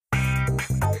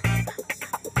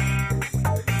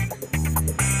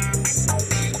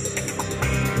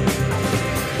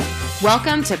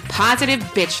Welcome to Positive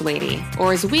Bitch Lady,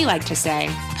 or as we like to say,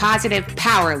 Positive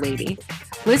Power Lady.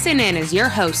 Listen in as your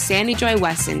host, Sandy Joy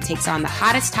Weston, takes on the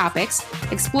hottest topics,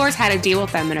 explores how to deal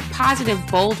with them in a positive,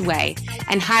 bold way,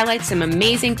 and highlights some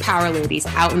amazing power ladies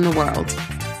out in the world.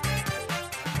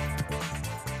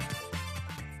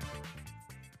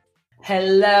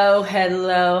 Hello,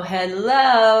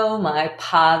 my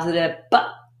positive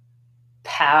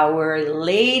power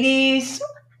ladies.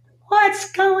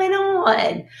 What's going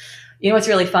on? You know what's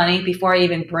really funny? Before I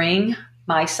even bring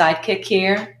my sidekick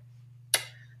here,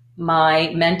 my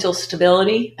mental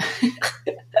stability.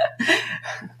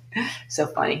 So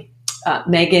funny.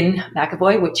 Megan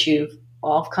McAvoy, which you've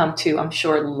all come to, I'm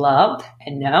sure, love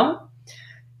and know.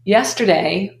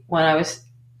 Yesterday, when I was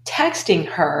texting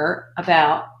her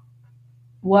about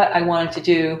what I wanted to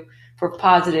do for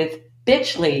Positive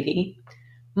Bitch Lady,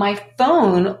 my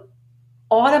phone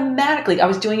automatically, I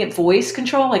was doing it voice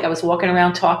control, like I was walking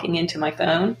around talking into my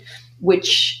phone,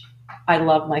 which I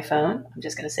love my phone. I'm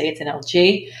just going to say it's an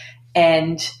LG.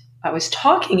 And I was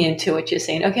talking into it, just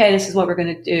saying, okay, this is what we're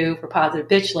going to do for Positive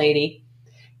Bitch Lady.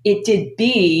 It did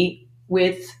B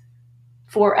with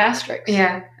 4 asterisks.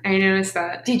 Yeah, I noticed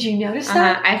that. Did you notice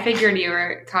that? I figured you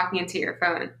were talking into your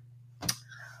phone.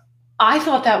 I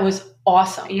thought that was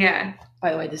awesome. Yeah.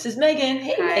 By the way, this is Megan.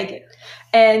 Hey, Hi. Megan.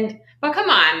 And Well, come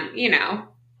on, you know.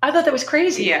 I thought that was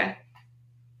crazy. Yeah.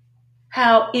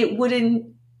 How it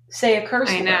wouldn't say a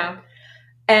curse word. I know.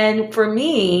 And for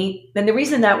me, then the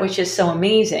reason that was just so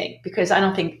amazing, because I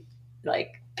don't think like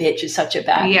bitch is such a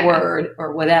bad word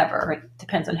or whatever. It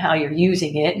depends on how you're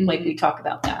using it. Mm-hmm. Like we talk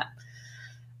about that.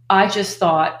 I just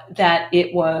thought that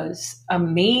it was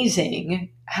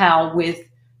amazing how with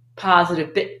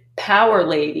Positive Power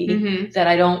Lady Mm-hmm. that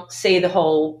I don't say the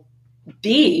whole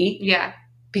B. Yeah.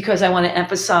 Because I want to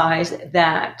emphasize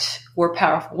that we're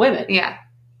powerful women. Yeah.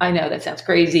 I know that sounds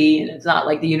crazy and it's not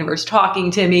like the universe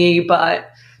talking to me, but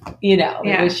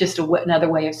it was just another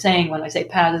way of saying when I say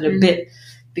positive bit,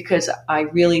 because I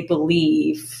really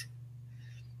believe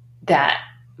that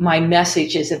my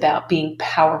message is about being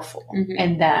powerful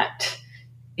and that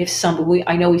if somebody,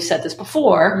 I know we've said this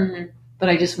before, but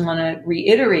I just want to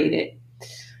reiterate it,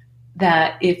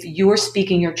 that if you're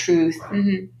speaking your truth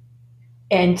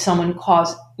and someone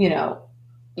calls,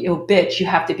 bitch, you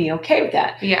have to be okay with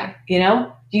that. Yeah.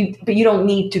 But you don't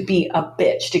need to be a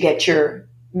bitch to get your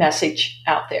message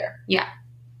out there. Yeah.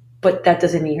 But that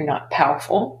doesn't mean you're not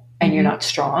powerful and you're not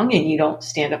strong and you don't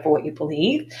stand up for what you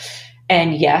believe.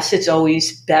 And yes, it's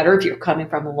always better if you're coming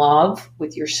from love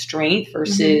with your strength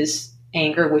versus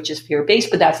anger, which is fear-based,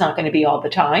 but that's not going to be all the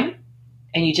time.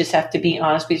 And you just have to be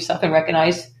honest with yourself and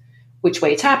recognize which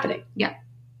way it's happening. Yeah.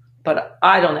 But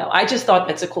I don't know. I just thought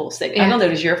that's the coolest thing. Yeah. I don't know.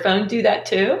 Does your phone do that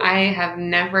too? I have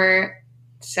never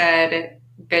said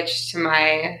bitch to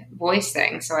my voice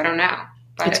thing, so I don't know.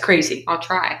 But it's crazy. I'll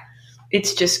try.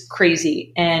 It's just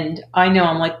crazy. And I know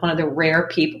I'm like one of the rare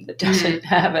people that doesn't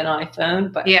have an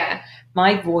iPhone, but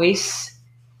my voice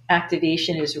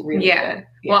activation is really good. Yeah.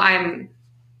 Well, I'm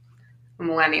a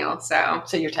millennial, so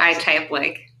you're I type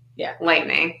like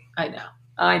lightning. I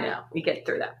know. We get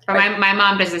through that. But my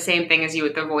mom does the same thing as you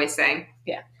with the voice thing.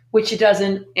 Yeah. Which it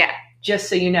doesn't. Yeah. Just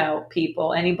so you know,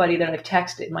 people, anybody that I've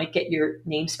texted might get your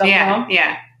name spelled wrong.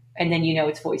 Yeah. And then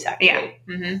it's voice activated.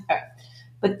 Yeah. Mm-hmm. All right.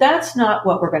 But that's not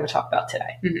what we're going to talk about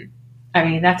today. Mm-hmm. I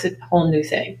mean, that's a whole new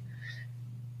thing.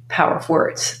 Power of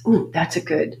words. Ooh, that's a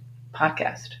good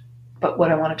podcast. But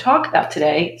what I want to talk about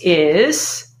today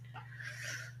is,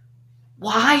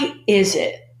 why is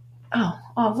it? Oh,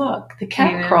 look, the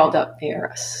cat crawled up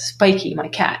there. Spiky, my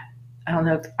cat. I don't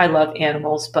know if I love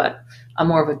animals, but I'm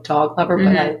more of a dog lover,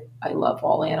 but I love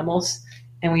all animals.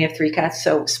 And we have 3 cats.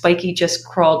 So Spiky just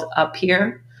crawled up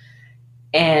here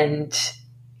and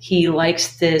he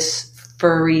likes this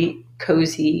furry,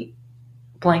 cozy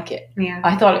blanket. Yeah.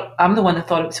 I'm the one that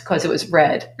thought it was because it was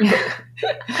red.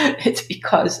 It's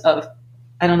because of,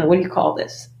 I don't know, what do you call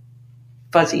this?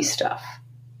 Fuzzy stuff.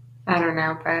 I don't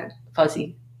know, but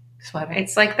fuzzy sweater.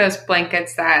 It's like those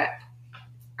blankets that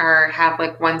have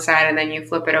like one side and then you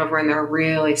flip it over and they're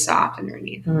really soft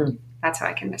underneath. That's how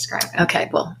I can describe it. Okay,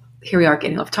 well, here we are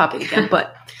getting off topic again,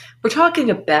 but we're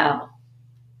talking about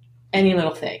any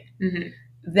little thing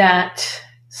that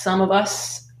some of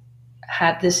us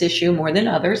have this issue more than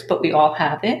others, but we all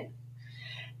have it.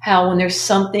 How when there's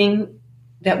something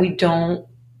that we don't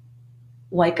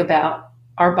like about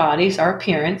our bodies, our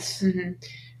appearance,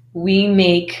 we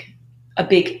make a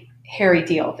big hairy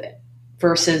deal of it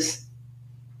versus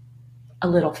a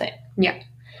little thing. Yeah.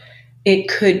 It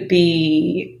could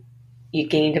be you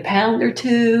gained a pound or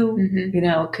two.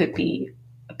 It could be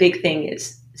a big thing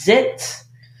is zits.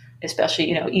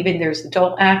 especially, even there's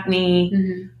adult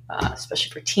acne,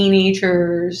 especially for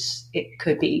teenagers. It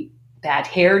could be bad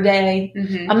hair day.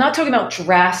 I'm not talking about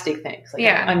drastic things.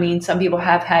 I mean, some people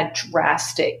have had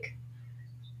drastic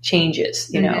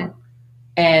changes,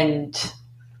 and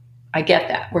I get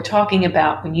that. We're talking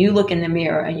about when you look in the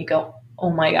mirror and you go, oh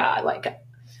my God, like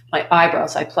my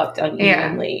eyebrows I plucked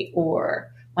unevenly,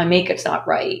 or my makeup's not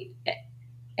right.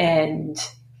 And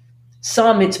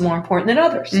some it's more important than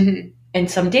others. And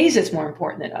some days it's more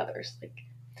important than others. Like,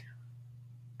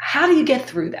 how do you get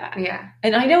through that? Yeah.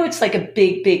 And I know it's like a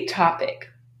big, big topic,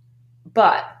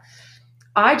 but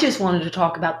I just wanted to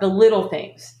talk about the little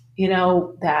things,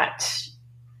 that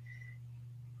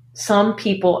some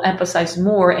people emphasize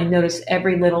more and notice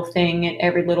every little thing and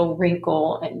every little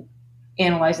wrinkle and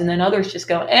analyze, and then others just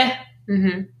go,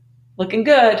 looking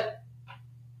good.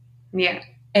 Yeah.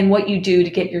 And what you do to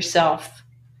get yourself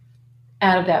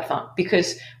out of that funk.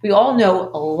 Because we all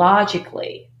know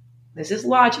logically, this is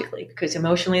logically, because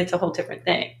emotionally it's a whole different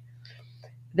thing,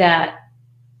 that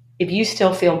if you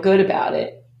still feel good about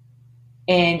it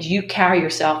and you carry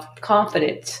yourself with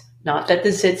confidence, not that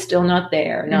the zit's still not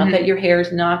there, not that your hair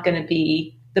is not going to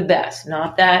be the best,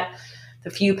 not that the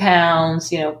few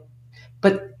pounds,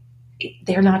 but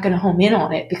they're not going to home in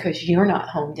on it because you're not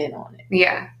homed in on it.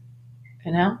 Yeah.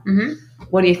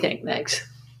 What do you think, Megs?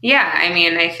 Yeah, I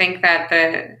mean, I think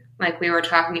that like we were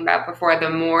talking about before, the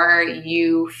more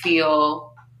you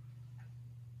feel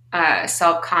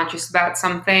self-conscious about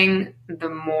something, the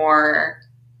more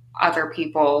other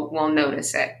people will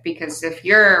notice it. Because if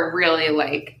you're really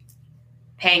like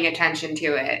paying attention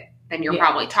to it, then you're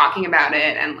probably talking about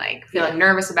it and like feeling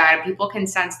nervous about it. People can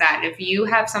sense that. If you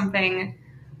have something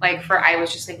like I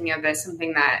was just thinking of this,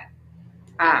 something that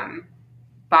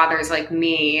bothers like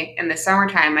me in the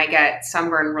summertime, I get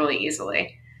sunburned really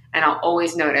easily. And I'll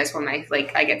always notice when I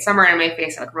get sunburn on my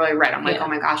face, I look really red. I'm like, oh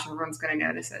my gosh, everyone's going to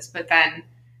notice this. But then,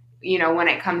 when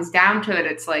it comes down to it,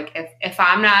 it's like, if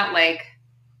I'm not like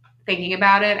thinking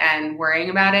about it and worrying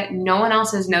about it, no one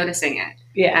else is noticing it.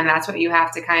 Yeah. And that's what you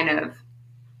have to kind of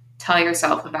tell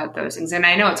yourself about those things. And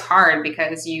I know it's hard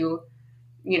because you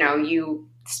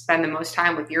spend the most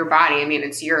time with your body. I mean,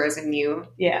 it's yours and you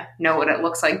know what it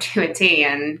looks like to a T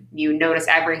and you notice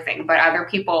everything. But other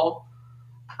people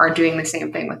are doing the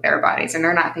same thing with their bodies and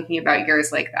they're not thinking about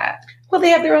yours like that. Well, they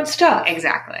have their own stuff.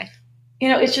 Exactly.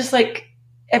 It's just like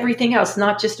everything else,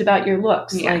 not just about your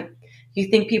looks. Yeah. Like you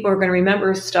think people are going to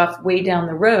remember stuff way down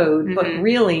the road, but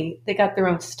really they got their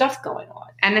own stuff going on.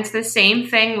 And it's the same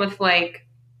thing with like,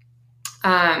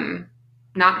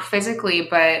 not physically,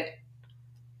 but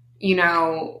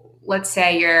let's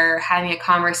say you're having a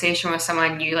conversation with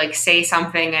someone, you like say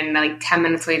something and like 10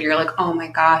 minutes later, you're like, oh my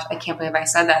gosh, I can't believe I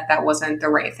said that. That wasn't the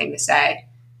right thing to say.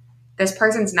 This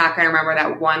person's not going to remember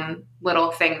that one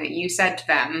little thing that you said to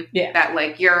them that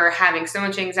like you're having so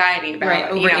much anxiety about.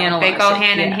 Right, they go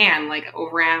hand in hand, like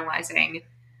overanalyzing,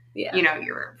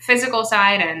 your physical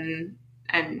side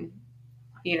and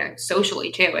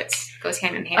socially too. It goes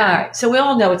hand in hand. All right. So we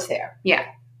all know it's there. Yeah.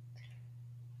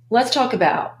 Let's talk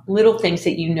about little things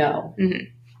that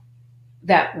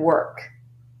that work.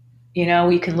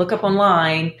 You can look up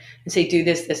online and say, do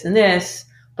this, this, and this,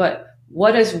 but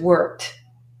what has worked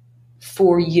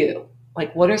for you?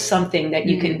 Like, what are something that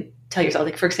you can tell yourself?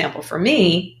 Like, for example, for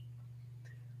me,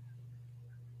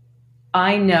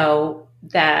 I know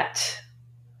that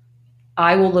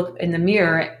I will look in the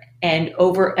mirror and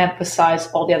overemphasize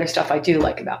all the other stuff I do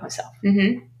like about myself.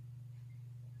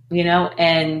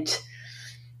 And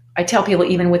I tell people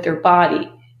even with their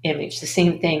body image, the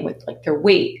same thing with like their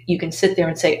weight. You can sit there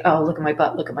and say, oh, look at my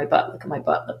butt, look at my butt, look at my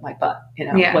butt, look at my butt,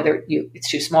 whether it's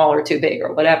too small or too big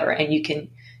or whatever. And you can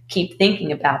keep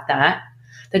thinking about that.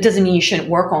 That doesn't mean you shouldn't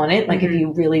work on it. Like if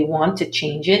you really want to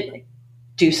change it, like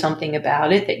do something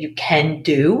about it that you can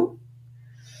do.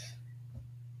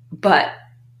 But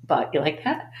you like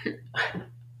that?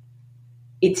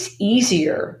 It's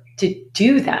easier to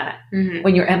do that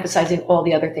when you're emphasizing all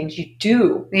the other things you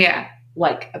do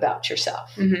like about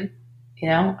yourself.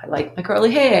 I like my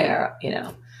curly hair,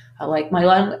 I like my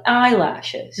long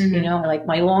eyelashes, I like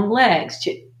my long legs.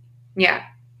 Yeah.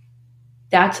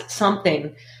 That's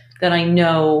something that I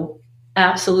know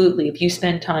absolutely, if you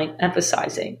spend time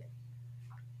emphasizing,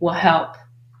 will help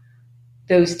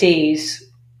those days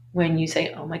when you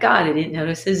say, oh my God, I didn't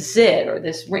notice this zit or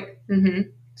this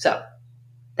ring. So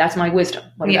that's my wisdom.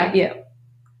 What about you?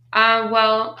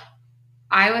 Well,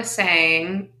 I was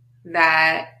saying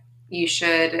that you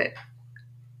should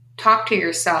talk to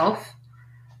yourself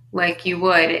like you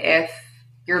would if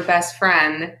your best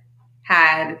friend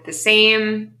had the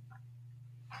same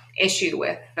issue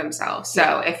with themselves.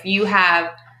 So if you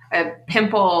have a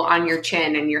pimple on your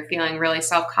chin and you're feeling really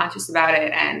self-conscious about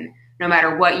it, and no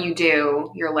matter what you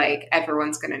do, you're like,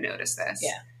 everyone's going to notice this.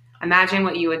 Yeah. Imagine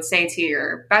what you would say to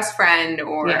your best friend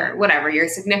or whatever, your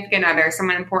significant other,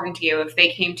 someone important to you, if they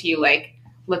came to you like,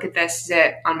 look at this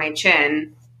zit on my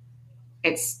chin.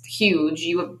 It's huge.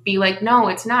 You would be like, no,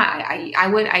 it's not. I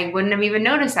wouldn't have even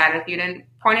noticed that if you didn't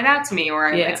point it out to me,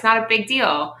 or it's not a big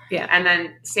deal. Yeah. And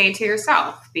then say it to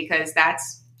yourself, because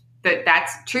that's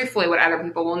truthfully what other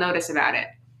people will notice about it,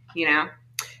 you know?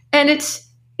 And it's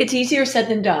easier said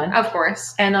than done. Of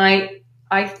course. And I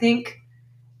think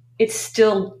it's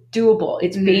still doable.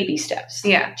 It's baby steps.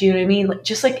 Yeah. Do you know what I mean? Like,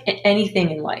 just like anything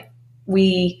in life.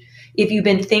 If you've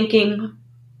been thinking,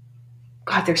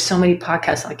 God, there's so many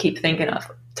podcasts I keep thinking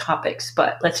of topics,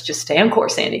 but let's just stay on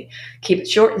course, Sandy. Keep it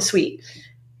short and sweet.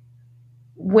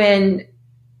 When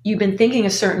you've been thinking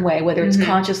a certain way, whether it's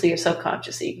consciously or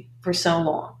subconsciously for so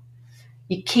long,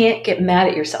 you can't get mad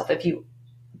at yourself if you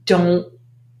don't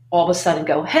all of a sudden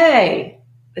go, hey,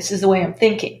 this is the way I'm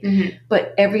thinking.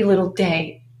 But every little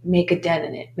day, make a dent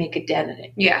in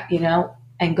it. Yeah. You know,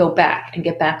 and go back and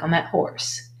get back on that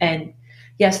horse. And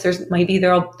yes,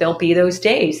 there'll be those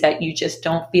days that you just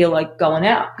don't feel like going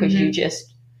out because you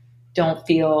just don't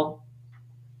feel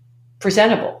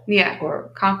presentable. Yeah.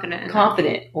 Or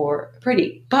confident or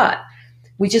pretty. But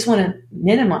we just want to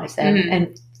minimize that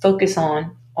and focus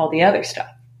on all the other stuff.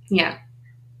 Yeah.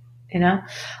 You know,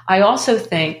 I also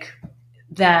think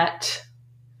that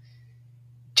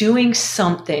doing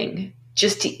something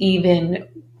just to even,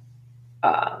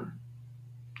 I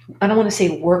don't want to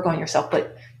say work on yourself,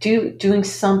 but doing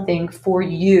something for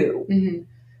you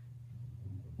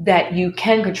that you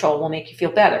can control will make you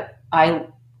feel better.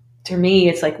 To me,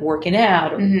 it's like working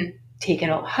out or taking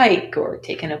a hike or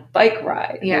taking a bike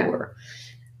ride, or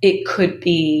it could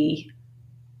be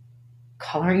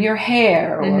coloring your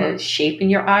hair or shaping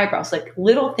your eyebrows, like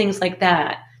little things like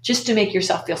that, just to make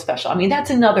yourself feel special. I mean, that's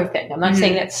another thing. I'm not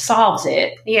saying that solves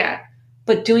it. Yeah.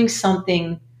 But doing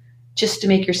something just to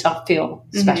make yourself feel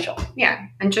special. Yeah.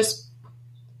 And just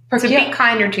be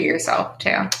kinder to yourself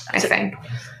too, I think.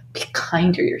 Be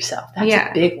kinder to yourself. That's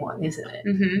a big one, isn't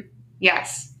it?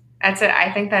 Yes.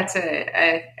 I think that's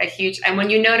a huge, and when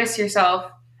you notice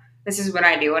yourself, this is what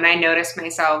I do. When I notice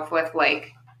myself with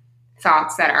like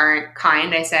thoughts that aren't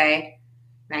kind, I say,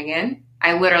 Megan,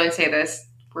 I literally say this,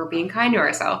 we're being kind to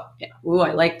ourselves. Yeah. Ooh,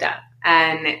 I like that.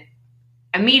 And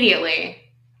immediately,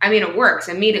 I mean, it works.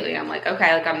 Immediately, I'm like,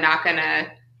 okay, like I'm not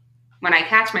gonna, when I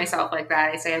catch myself like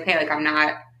that, I say, okay, like I'm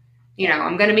not,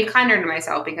 I'm going to be kinder to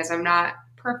myself because I'm not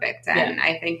perfect. And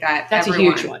I think that's a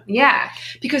huge one. Yeah.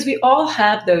 Because we all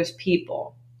have those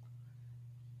people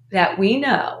that we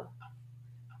know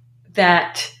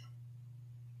that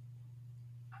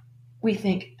we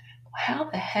think, how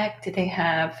the heck did they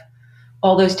have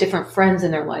all those different friends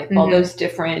in their life, all those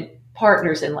different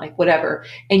partners in life, whatever.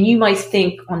 And you might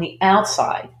think on the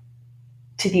outside,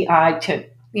 to the eye, to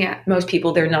most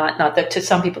people, they're not that to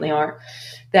some people they aren't,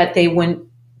 that they wouldn't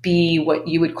be what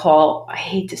you would call, I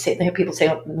hate to say, they have people say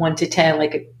 1 to 10,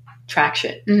 like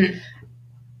attraction.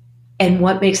 And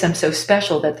what makes them so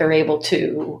special that they're able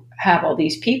to have all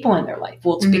these people in their life?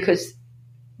 Well, it's because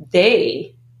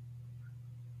they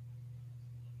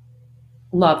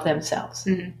love themselves.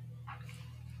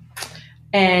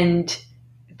 And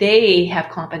they have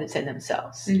confidence in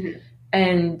themselves.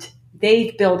 And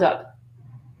they build up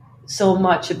so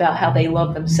much about how they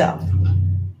love themselves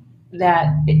that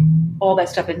all that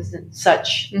stuff isn't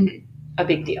such a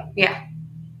big deal. Yeah.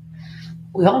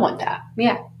 We all want that.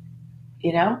 Yeah.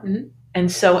 You know?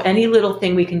 And so any little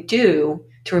thing we can do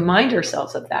to remind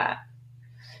ourselves of that,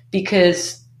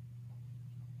 because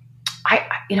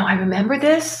I remember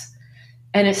this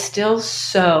and it's still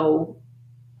so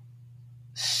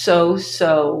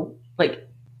like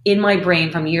in my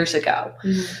brain from years ago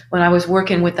when I was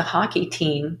working with the hockey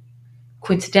team.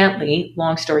 Coincidentally,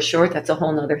 long story short, that's a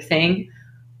whole nother thing.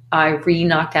 I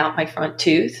knocked out my front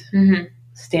tooth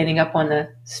standing up on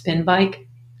the spin bike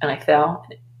and I fell,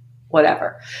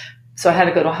 whatever. So I had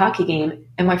to go to a hockey game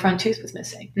and my front tooth was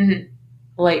missing,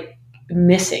 like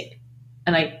missing.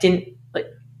 And I didn't,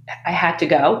 I had to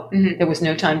go. There was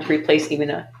no time to replace even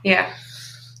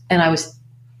and I was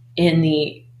in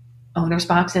the owner's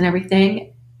box and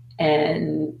everything.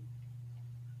 And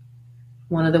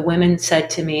one of the women said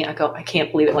to me, I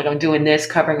can't believe it. Like I'm doing this,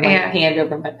 covering my hand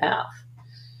over my mouth.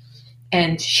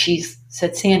 And she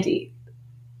said, Sandy,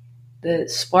 the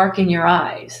spark in your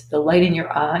eyes, the light in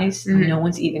your eyes, no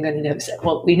one's even going to notice it.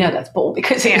 Well, we know that's bull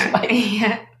because it was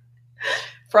my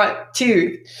front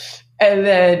tooth. And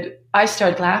then I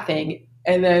started laughing.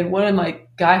 And then one of my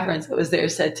guy friends that was there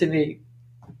said to me,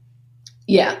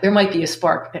 Yeah, there might be a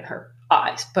spark in her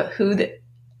eyes, but who the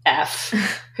F,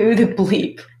 who the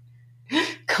bleep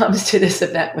comes to this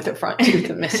event with a front tooth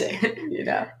missing, you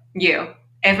know? You.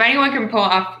 If anyone can pull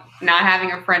off not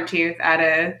having a front tooth at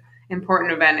a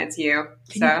important event, it's you.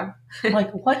 So,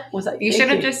 like, what was I You should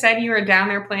have just said you were down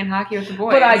there playing hockey with the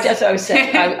boys. But that's what I was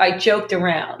saying. I joked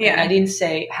around. Yeah. And I didn't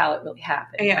say how it really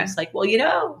happened. Yeah. I was like, well, you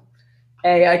know,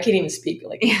 hey, I can't even speak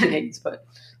like Canadians, but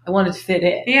I wanted to fit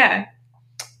in. Yeah.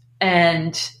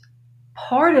 And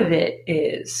part of it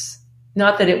is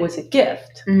not that it was a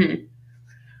gift, Mm-hmm.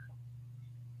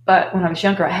 but when I was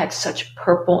younger, I had such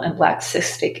purple and black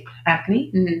cystic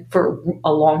acne Mm-hmm. for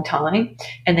a long time.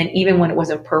 And then even when it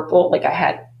wasn't purple, like I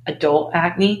had adult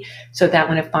acne, so that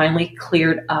when it finally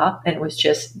cleared up and it was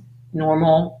just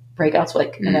normal breakouts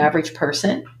like an average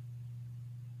person,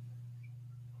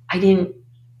 I didn't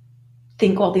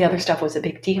think all the other stuff was a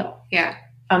big deal. Yeah.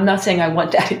 I'm not saying I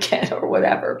want that again or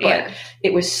whatever, but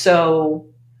it was so,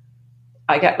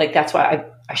 I got like, that's why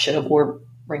I should have wore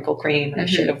wrinkle cream and I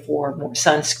should have wore more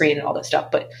sunscreen and all that stuff.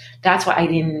 But that's why I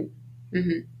didn't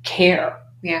care.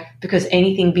 Yeah. Because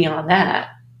anything beyond that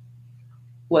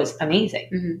was amazing.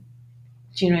 Mm-hmm.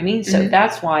 Do you know what I mean? So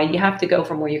that's why you have to go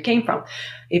from where you came from.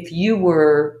 If you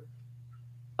were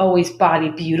always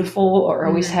body beautiful or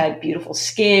always had beautiful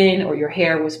skin or your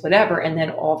hair was whatever, and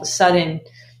then all of a sudden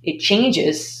it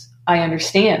changes, I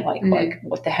understand like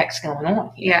what the heck's going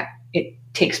on here. Yeah. It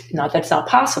takes, not that's not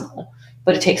possible,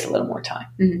 but it takes a little more time.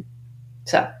 Mm-hmm.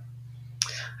 So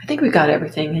I think we got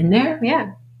everything in there.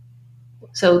 Yeah.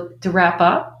 So to wrap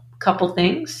up, a couple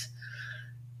things.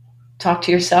 Talk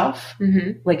to yourself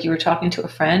like you were talking to a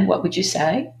friend. What would you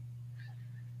say?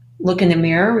 Look in the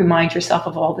mirror. Remind yourself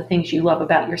of all the things you love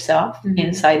about yourself,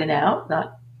 inside and out.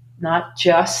 Not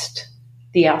just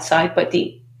the outside, but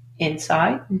the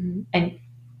inside. And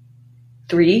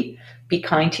 3, be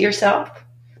kind to yourself.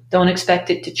 Don't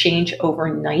expect it to change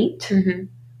overnight. You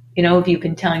know, if you've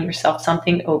been telling yourself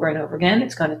something over and over again,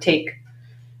 it's going to take,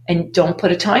 and don't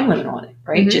put a time limit on it,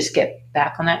 right? Just get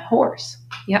back on that horse.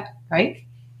 Yep. Right?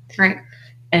 Right.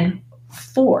 And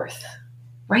 4th,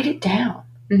 write it down.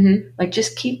 Like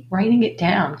just keep writing it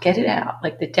down, get it out,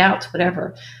 like the doubts,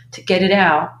 whatever, to get it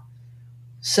out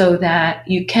so that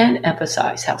you can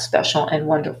emphasize how special and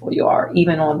wonderful you are,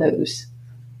 even on those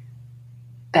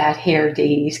bad hair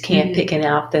days, can't pick an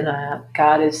outfit out,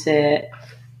 God is it,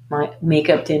 my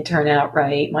makeup didn't turn out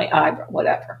right, my eyebrow,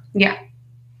 whatever. Yeah.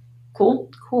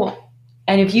 Cool? Cool.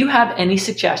 And if you have any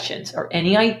suggestions or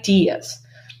any ideas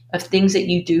of things that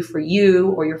you do for you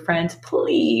or your friends,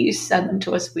 please send them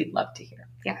to us. We'd love to hear.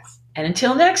 Yes. And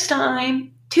until next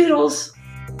time, toodles.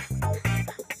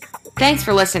 Thanks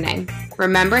for listening.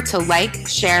 Remember to like,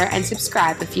 share, and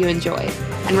subscribe if you enjoyed.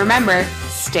 And remember,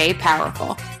 stay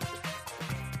powerful.